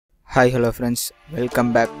Hi, hello friends, welcome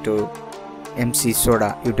back to MC Soda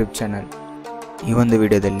YouTube channel. ಈ ಒಂದು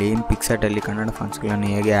ವಿಡಿಯೋದಲ್ಲಿ Picsart ಅಲ್ಲಿ ಕನ್ನಡ ಫಾಂಟ್ಸ್ಗಳನ್ನು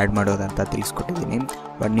ಹೇಗೆ ಆಡ್ ಮಾಡೋದು ಅಂತ ತಿಳಿಸ್ಕೊಟ್ಟಿದ್ದೀನಿ.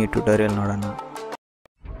 ಬನ್ನಿ ಟ್ಯುಟೋರಿಯಲ್ ನೋಡೋಣ.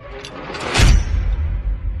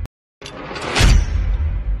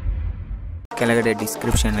 ಕೆಳಗಡೆ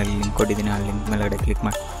ಡಿಸ್ಕ್ರಿಪ್ಷನ್ ಅಲ್ಲಿ ಲಿಂಕ್ ಕೊಟ್ಟಿದ್ದೀನಿ. ಆ ಲಿಂಕ್ ಮೇಲ್ಗಡೆ ಕ್ಲಿಕ್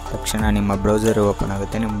ಮಾಡಿ ತಕ್ಷಣ ನಿಮ್ಮ ಬ್ರೌಸರ್ ಓಪನ್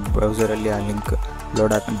ಆಗುತ್ತೆ. ನಿಮ್ಮ ಬ್ರೌಸರ್ ಅಲ್ಲಿ ಆ ಲಿಂಕ್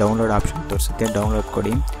ಡೌನ್ಲೋಡ್ ಆಪ್ಷನ್ ತೋರಿಸುತ್ತೆ. ಡೌನ್ಲೋಡ್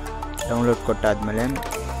ಕೊಡಿ. ಡೌನ್ಲೋಡ್ ಕೊಟ್ಟಾದ್ಮೇಲೆ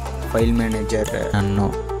ಫೈಲ್ ಮ್ಯಾನೇಜರ್ ಅನ್ನು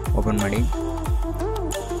ಓಪನ್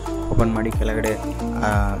ಮಾಡಿ ಕೆಳಗಡೆ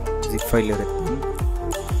ಜಿಪ್ ಫೈಲ್ ಇರುತ್ತೆ.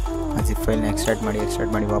 ಆ ಜಿಪ್ ಫೈಲ್ನ ಎಕ್ಸ್ಟ್ರಾಕ್ಟ್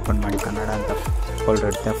ಮಾಡಿ ಓಪನ್ ಮಾಡಿ. ಕನ್ನಡ ಅಂತ ಫೋಲ್ಡರ್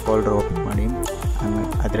ಇರುತ್ತೆ. ಫೋಲ್ಡರ್ ಓಪನ್ ಮಾಡಿ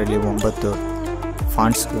ಅದರಲ್ಲಿ 9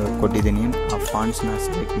 ಫಾಂಟ್ಸ್ ಕೊಟ್ಟಿದ್ದೀನಿ. ಆ ಫಾಂಟ್ಸ್ನ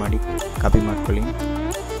ಸೆಲೆಕ್ಟ್ ಮಾಡಿ ಕಾಪಿ ಮಾಡ್ಕೊಳ್ಳಿ.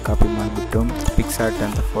 ಕಾಪಿ ಮಾಡಿಬಿಟ್ಟು Picsart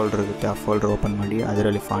ಅಂತ ಫೋಲ್ಡರ್ ಇರುತ್ತೆ. ಆ ಫೋಲ್ಡರ್ ಓಪನ್ ಮಾಡಿ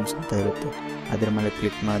ಅದರಲ್ಲಿ ಫಾಂಟ್ಸ್ ಅಂತ ಇರುತ್ತೆ. ಅದರ ಮೇಲೆ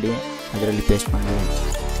ಕ್ಲಿಕ್ ಮಾಡಿ ಅದರಲ್ಲಿ ಪೇಸ್ಟ್ ಮಾಡಿ.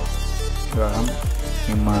 ಇವಾಗ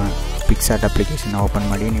ನಿಮ್ಮ Picsart ಅಪ್ಲಿಕೇಶನ್ ಓಪನ್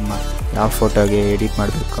ಮಾಡಿ ನಿಮ್ಮ ಯಾವ ಫೋಟೋಗೆ ಎಡಿಟ್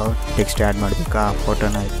ಮಾಡಬೇಕೋ, ಟೆಕ್ಸ್ಟ್ ಆ್ಯಡ್ ಮಾಡಬೇಕಾ ಆ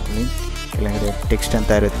ಫೋಟೋನ ಇಟ್ಕೊಳ್ಳಿ. ಕೆಳಗಡೆ ಟೆಕ್ಸ್ಟ್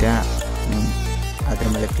ಅಂತ ಇರುತ್ತೆ. ಅದ್ರ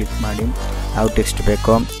ಮೇಲೆ ಕ್ಲಿಕ್ ಮಾಡಿ ಯಾವ ಟೆಕ್ಸ್ಟ್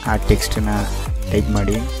ಬೇಕೋ ಆ ಟೆಕ್ಸ್ಟನ್ನ ಟೈಪ್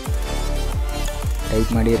ಮಾಡಿ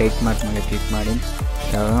ರೈಟ್ ಮಾರ್ಕ್ ಮೇಲೆ ಕ್ಲಿಕ್ ಮಾಡಿ.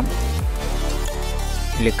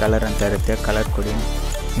 ಇಲ್ಲಿ ಕಲರ್ ಅಂತ ಇರುತ್ತೆ, ಕಲರ್ ಕೊಡಿ.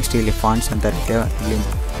 ನೆಕ್ಸ್ಟ್ ಇಲ್ಲಿ ಫಾಂಟ್ಸ್ ಅಂತ ಇರುತ್ತೆ. ಇಲ್ಲಿ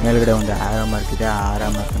ಮೇಲ್ಗಡೆ ಒಂದು ಆರೋ ಮಾರ್ಕ್ ಇದೆ. ಆ ಆರೋ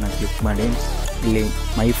ಮಾರ್ಕನ್ನು ಕ್ಲಿಕ್ ಮಾಡಿ ಇಲ್ಲಿ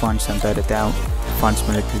ಮೈ ಫಾಂಟ್ಸ್ ಅಂತ ಇರುತ್ತೆ. ಆ ಫಾಂಟ್ಸ್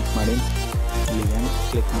ಮೇಲೆ ಕ್ಲಿಕ್ ಮಾಡಿ ಇಲ್ಲಿಗೆ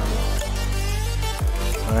ಕ್ಲಿಕ್ ಮಾಡಿ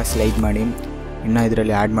ಇವಾಗ ಸ್ಲೈಡ್ ಮಾಡಿ. ಇನ್ನೂ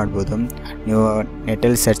ಇದರಲ್ಲಿ ಆ್ಯಡ್ ಮಾಡ್ಬೋದು. ನೀವು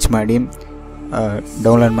ನೆಟ್ಟಲ್ಲಿ ಸರ್ಚ್ ಮಾಡಿ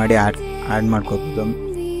ಡೌನ್ಲೋಡ್ ಮಾಡಿ ಆ್ಯಡ್ ಮಾಡ್ಕೋಬೋದು.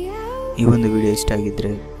 ಈ ಒಂದು ವಿಡಿಯೋ ಇಷ್ಟ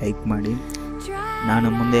ಆಗಿದ್ದರೆ ಲೈಕ್ ಮಾಡಿ. ನಾನು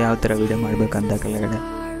ಮುಂದೆ ಯಾವ ಥರ ವಿಡಿಯೋ ಮಾಡಬೇಕಂತ ಕೆಳಗಡೆ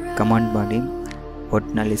ಕಮೆಂಟ್ ಮಾಡಿ.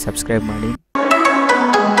 ಒಟ್ಟಿನಲ್ಲಿ ಸಬ್ಸ್ಕ್ರೈಬ್ ಮಾಡಿ.